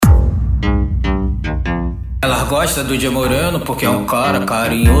Ela gosta do dia Moreno porque é um cara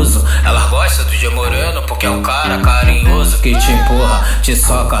carinhoso. Ela gosta do dia Moreno porque é um cara carinhoso. Que te empurra, te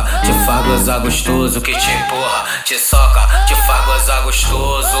soca, te faz gozar gostoso. Que te empurra, te soca, te faz gozar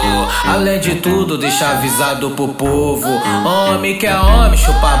gostoso. Além de tudo, deixa avisado pro povo: homem que é homem,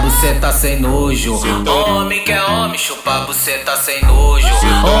 chupa buceta sem nojo. Homem que é homem, chupa buceta sem nojo.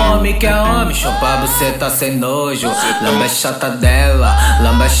 Homem que é homem, chupa buceta sem nojo. Lambe a chata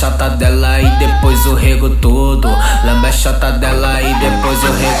dela e depois o rego todo. Lambe a chata dela e depois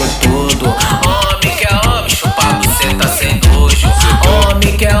eu rego tudo. Homem que é homem, chupa buceta sem nojo.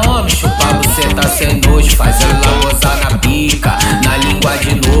 Homem que é homem, chupa buceta sem nojo. Faz ela gozar na pica, na língua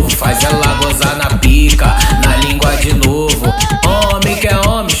de novo. Faz ela gozar na pica, na língua de novo. Homem que é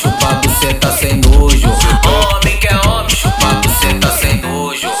homem, chupa buceta sem nojo. Homem que é homem, chupa buceta sem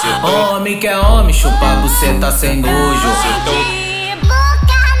nojo. Homem que é homem, chupa buceta sem nojo.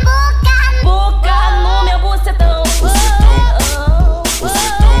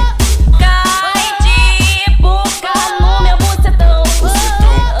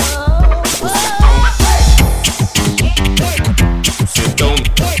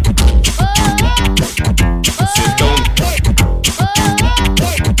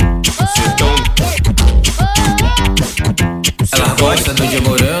 Ela gosta do dia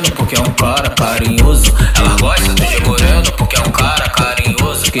Moreno porque é um cara carinhoso. Ela gosta do dia Moreno porque é um cara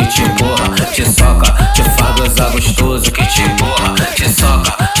carinhoso. Que te empurra, te soca, te faz gozar gostoso. Que te empurra, te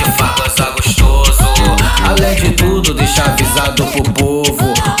soca, te faz gozar gostoso. Além de tudo, deixa avisado pro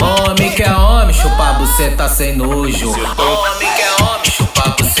povo: homem que é homem, chupa buceta sem nojo. Homem que é homem, chupa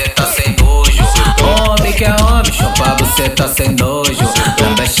buceta sem nojo. Homem que é homem, chupa buceta sem nojo.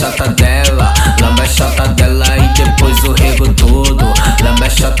 Lambe a chata dela e depois o rego todo. Lambe a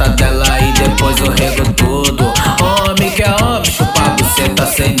chata dela e depois o rego todo. Homem que é homem, chupa buceta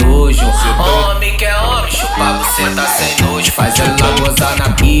sem nojo. Homem que é homem, chupa buceta sem nojo. Faz ela gozar na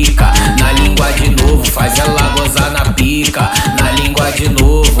pica, na língua de novo. Faz ela gozar na pica, na língua de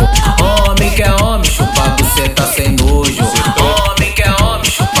novo. Homem que é homem, chupa buceta sem nojo. Homem que é homem,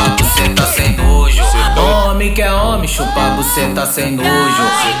 chupa buceta sem nojo. Homem que é homem, chupa buceta sem nojo.